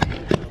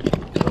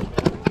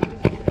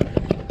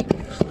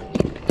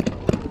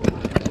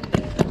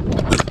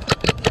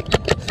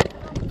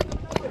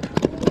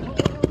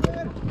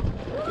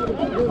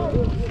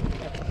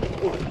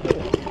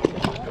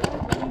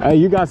 Hey,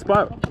 you got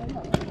spot?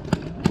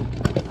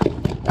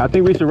 I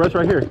think we should rush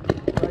right here.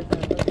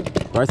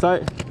 Right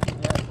side?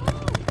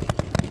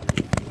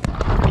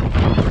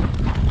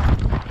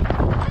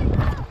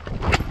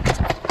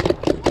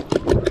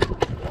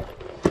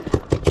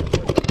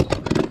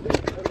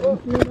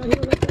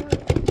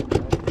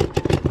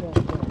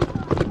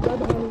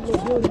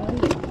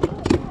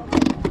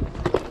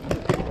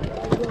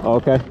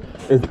 Okay.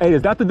 Hey,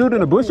 is that the dude in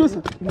the bushes?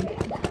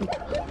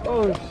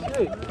 Oh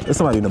shit. There's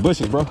somebody in the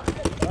bushes, bro.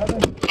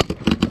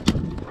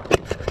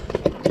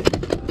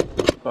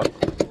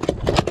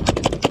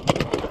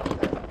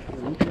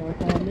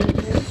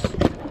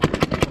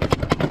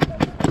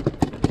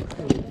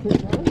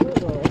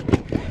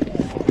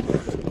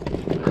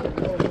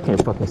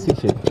 Can't fucking see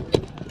shit.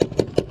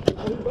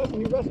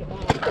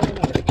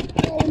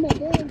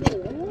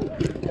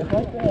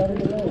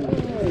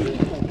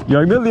 Yo,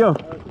 Emilio.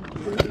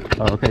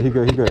 Oh, okay, he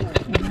good, he good.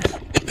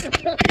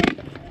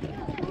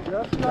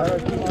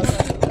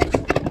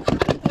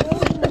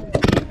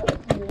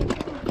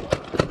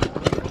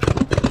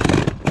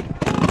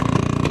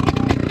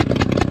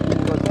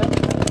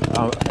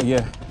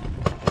 Yeah.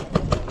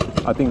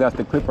 I think that's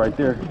the clip right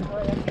there.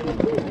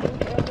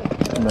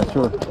 I'm not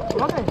sure.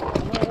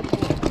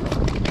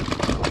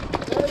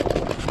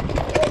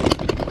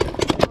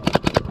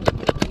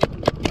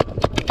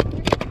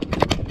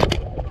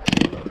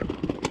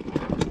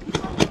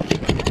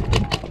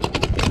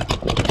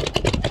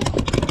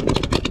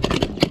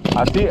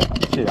 I see it.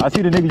 Shit, I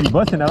see the nigga you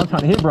busting that I'm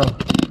trying to hit, bro.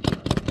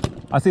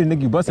 I see the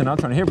nigga you busting that I'm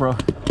trying to hit, bro.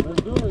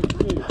 Let's do it.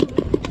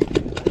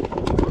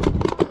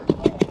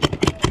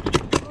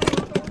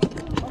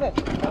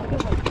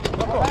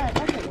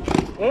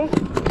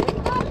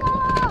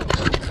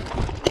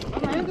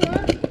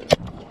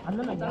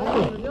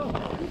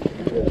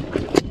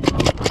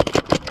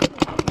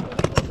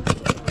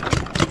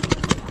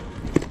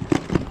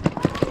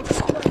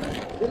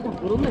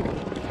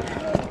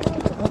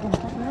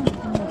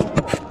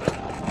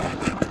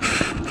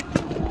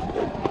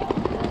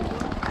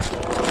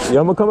 Yeah,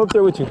 I'm gonna come up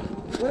there with you.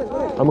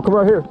 I'm gonna come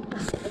right here.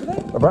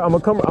 All right, I'm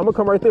gonna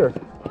come right there.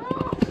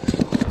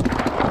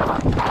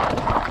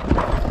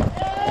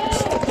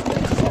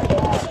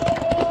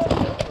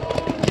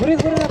 What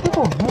is that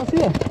people? I don't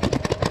see it.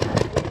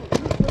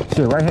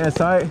 Shit, right hand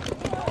side.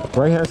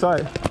 Right hand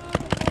side.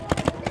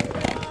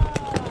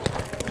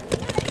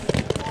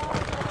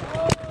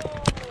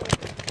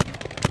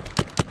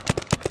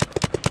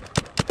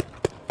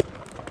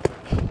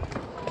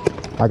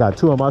 I got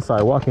two on my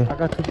side walking. I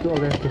got two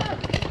over there.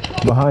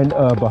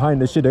 Behind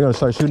this shit, they're gonna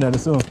start shooting at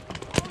us soon.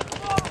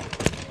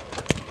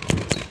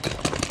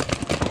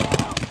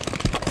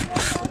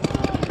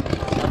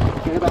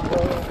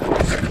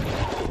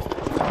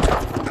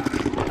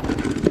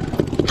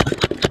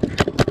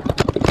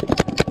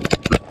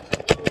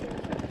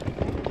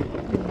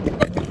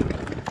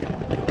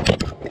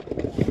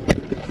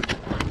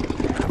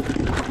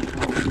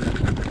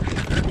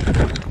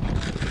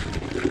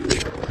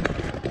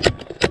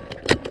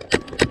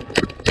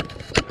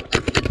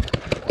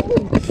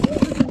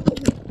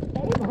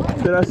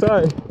 That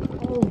side.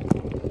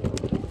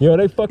 Yo,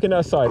 they fucking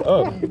that side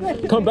up.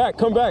 Come back.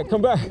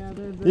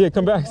 Yeah,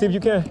 come back. See if you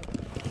can.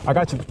 I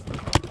got you.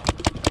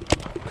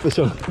 For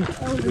sure.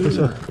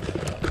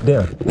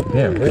 Damn.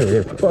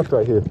 They're fucked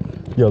right here.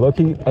 Yo, low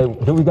key. Hey,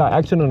 do we got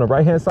action on the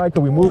right hand side?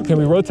 Can we move? Can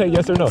we rotate?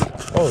 Yes or no?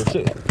 Oh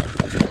shit.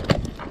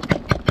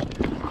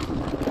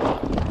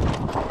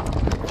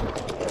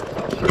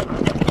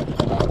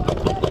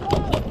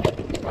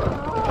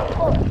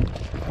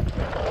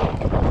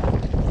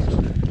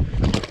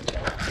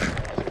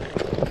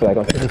 Like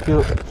I'm in the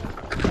field.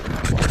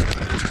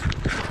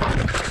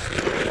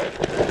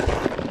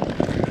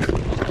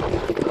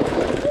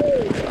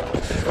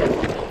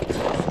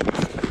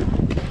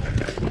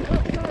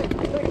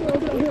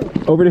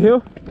 Over the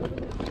hill?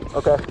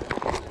 Okay.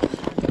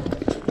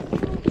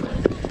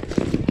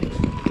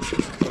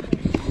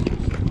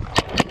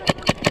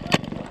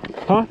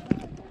 Huh?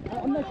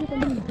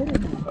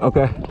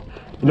 Okay.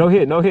 No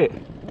hit.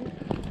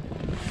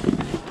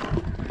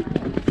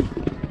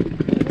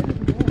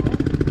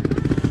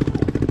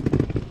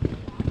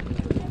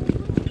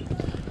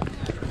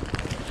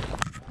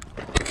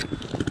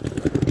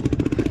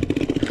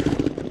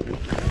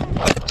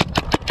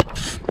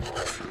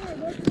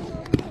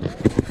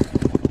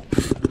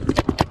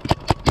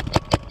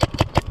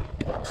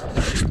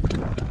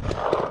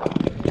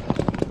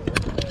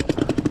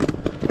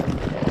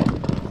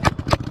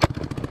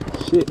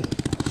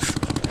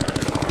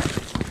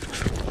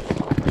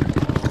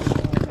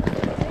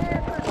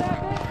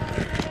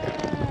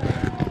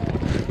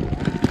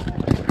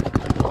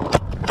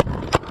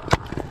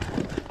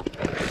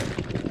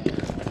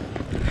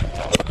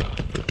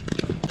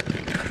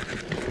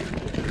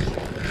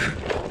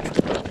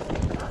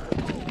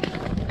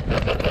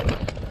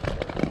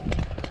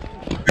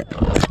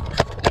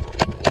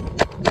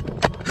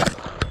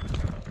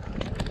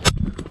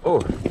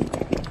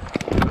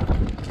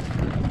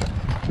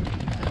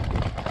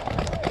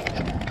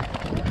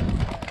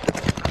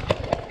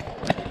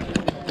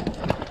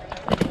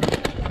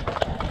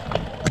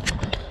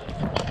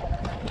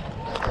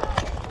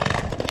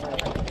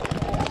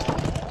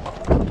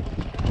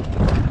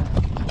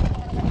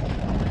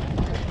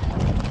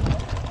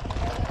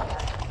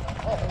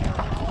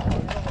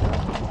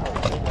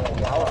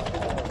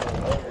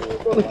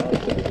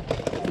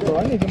 Bro, I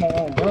need to get my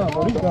own gun,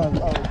 bro. These guns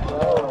are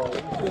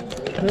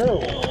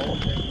terrible.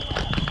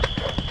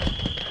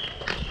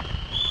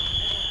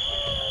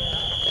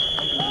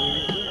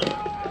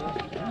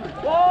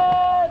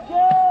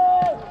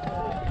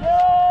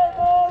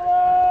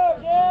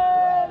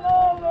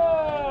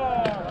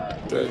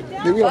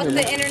 Fuck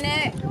the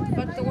internet.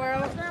 Fuck the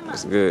world.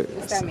 It's good.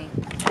 What's that mean?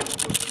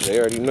 They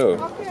already know.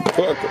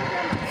 Fuck them.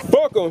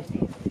 Fuck them.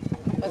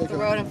 Fuck the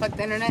world and fuck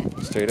the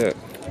internet. Straight up.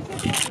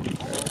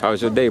 How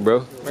was your day,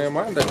 bro? Man,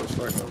 my day was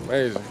fucking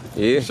amazing.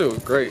 Yeah? This shit was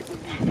great.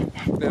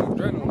 Damn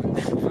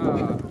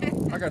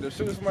adrenaline. I got to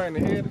shoot somebody in the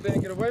head today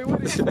and get away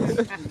with it.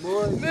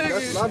 Boy,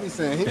 that's what I be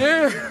saying.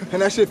 Yeah.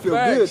 And that shit feel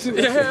good too.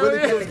 That shit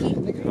really You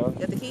good.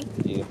 got the key?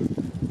 Yeah.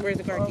 Where's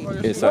the car key?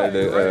 Inside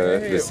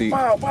the seat.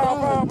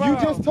 You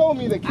just told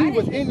me the key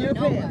was in your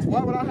pants.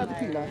 Why would I have the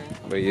key now?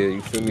 But yeah,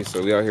 you feel me?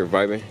 So we out here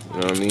vibing, you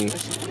know what I mean?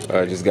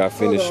 Just got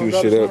finished shooting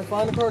shit up.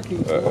 Find the car key.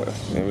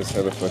 Man, it's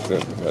hella fucked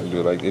up. Gotta do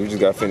it like this. We just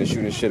got finished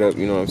shooting shit up,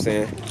 you know what I'm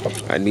saying?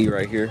 I need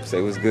right here,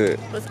 say what's good.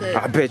 What's good?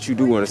 I bet you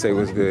do want to say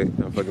what's good.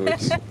 I'm fucking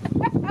with you.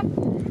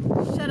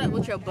 Shut up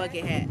with your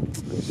bucket hat.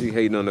 She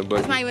hating on the bucket.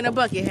 It's not even a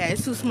bucket hat.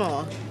 It's too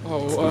small.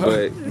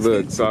 But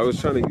look, so I was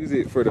trying to use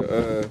it for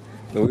the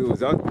when we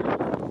was out there.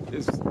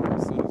 It's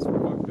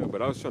fucked up,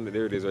 but I was trying to,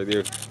 there it is right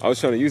there. I was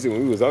trying to use it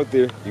when we was out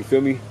there, you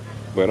feel me?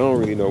 But I don't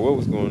really know what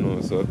was going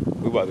on, so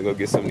we about to go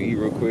get something to eat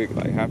real quick,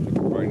 like half the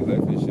party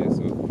left and shit,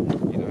 so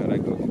you know how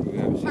that goes. We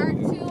have shit Part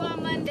 2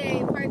 on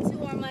Monday. Part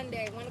 2 on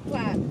Monday. 1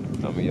 o'clock. I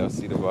mean, y'all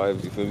see the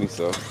vibes, you feel me?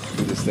 So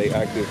we just stay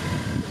active.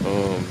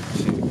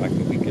 Shit, like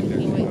the weekend there,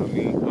 you know what I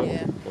mean?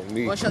 Yeah. On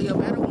me. Want to show your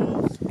battle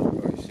wounds?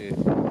 Oh shit.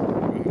 I'm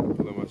gonna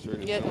pull up my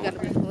shirt. Yeah, you got to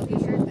pull up your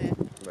shirt then.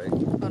 Like,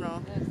 Hold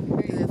on.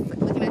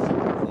 Looking at you.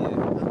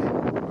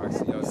 alright,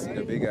 so y'all see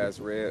the big ass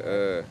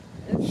red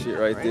shit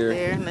right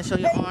there. And then show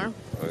your arm.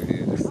 Oh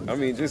yeah, I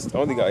mean, just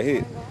only got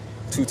hit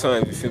 2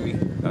 times, you feel me?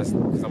 That's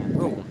because I'm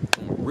a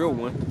real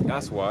one.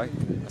 That's why I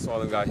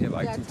only got hit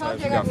like 2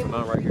 times. You got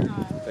Fernand right here.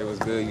 That was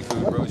good, you feel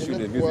me, bro? Shooting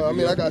the music Well, I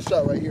mean, video. I got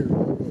shot right here.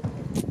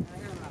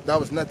 That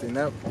was nothing.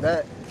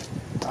 That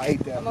I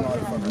ate that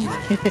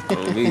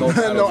motherfucker. On me.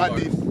 No, I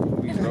didn't.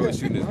 Bro was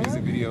shooting this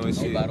music video and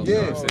shit. You know what I'm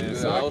saying?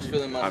 So, I was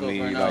feeling myself I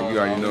mean, right like, now. you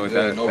already know what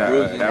that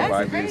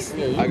vibe is.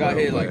 I got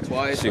hit like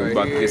twice. Shit, we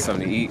about to get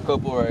something to eat. A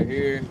couple right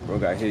here. Bro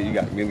got hit, you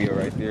got Emilio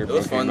right there. It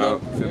was fun though.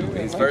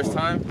 His first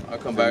time, I'll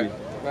come back.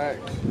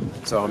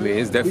 So, I mean,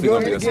 it's definitely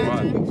going to be a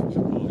spot.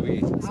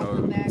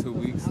 So, 2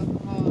 weeks.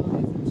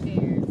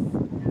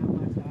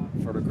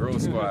 For the girl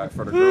squad,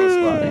 you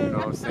know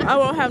what I'm saying? I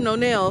won't have no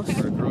nails.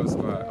 For the girl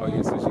squad. Oh,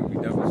 yeah, so she can be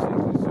done with shit.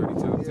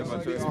 Tell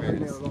about your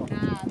experience.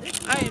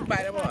 I didn't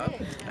bite them off.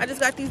 I just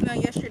got these done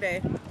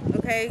yesterday,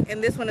 okay?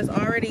 And this one is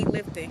already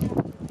lifting.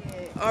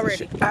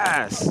 Already.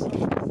 Ass.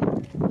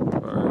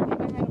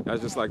 Alright.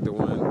 That's just like the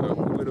one,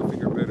 middle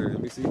finger better.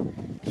 Let me see.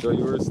 Show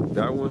yours.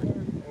 That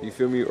one. You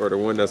feel me? Or the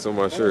one that's on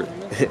my shirt.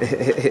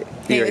 Can't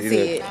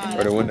see it.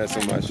 Or the one that's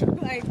on my shirt. You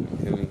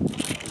feel me?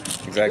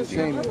 Exactly.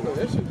 Oh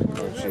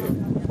shit.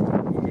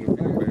 Middle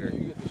finger better.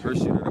 Her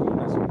shit or the one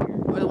that's on here.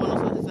 Or the one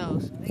that's on his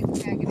nose.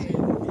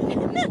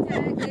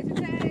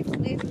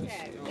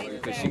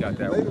 Because she got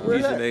that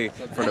vision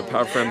from the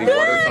Power Family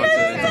water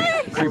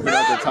fountain creeping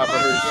out the top of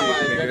her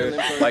shit,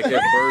 nigga. Like if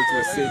birds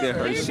were sitting in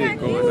her shit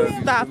going up.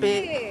 Stop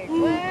it.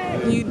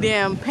 You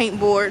damn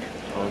paintboard.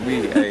 On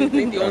me, hey, on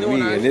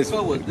me. And this,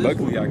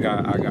 luckily I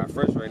got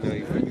fresh right now.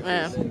 You feel me?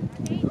 Yeah.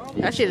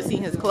 I should have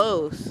seen his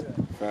clothes.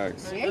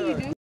 Facts.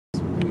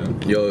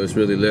 Yo, it's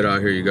really lit out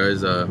here, you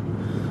guys.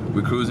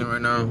 We cruising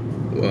right now.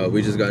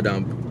 We just got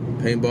done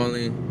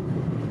paintballing.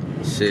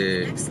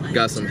 Shit,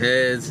 got some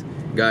heads.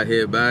 Got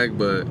hit back,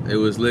 but it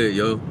was lit,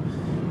 yo.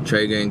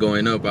 Trey gang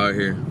going up out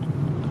here.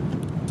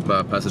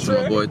 About to pass it to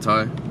my boy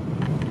Ty.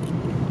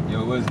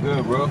 Yo, what's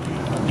good, bro?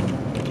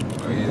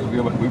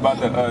 We about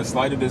to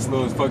slide to this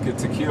little fucking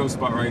taquito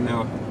spot right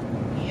now.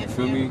 You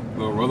feel me?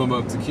 We'll roll them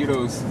up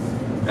taquitos.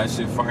 That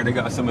shit fire. They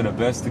got some of the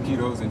best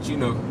taquitos in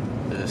Chino.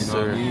 Yes, you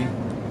know what I mean?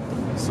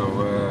 So,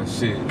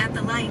 shit,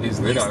 it's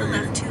lit out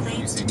here.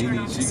 You see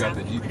Nene, she got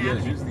the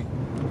GPS usually.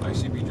 Like,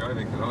 she be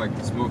driving because I like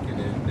to smoke, and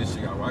then this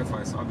shit got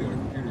Wi-Fi, so I'll be on the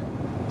computer. You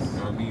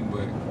know what I mean?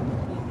 But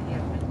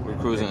we're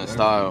cruising in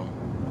style.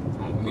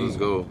 Let's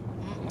go.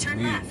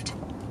 Turn left. So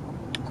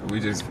we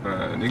just,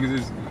 niggas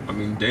is, I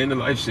mean, day in the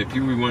life shit.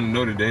 People want to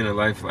know the day in the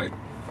life. Like,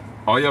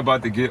 all y'all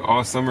about to get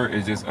all summer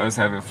is just us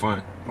having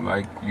fun.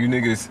 Like, you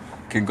niggas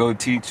can go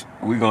teach.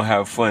 We gonna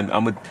have fun.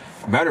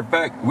 Matter of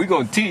fact, we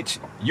gonna teach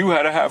you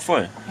how to have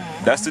fun.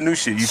 That's the new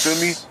shit. You feel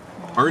me?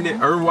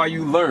 Earn while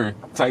you learn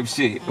type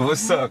shit.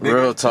 What's up, nigga?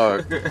 Real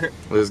talk.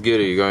 Let's get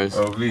it, you guys.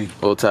 Oh, me.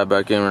 We'll tap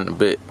back in a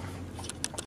bit.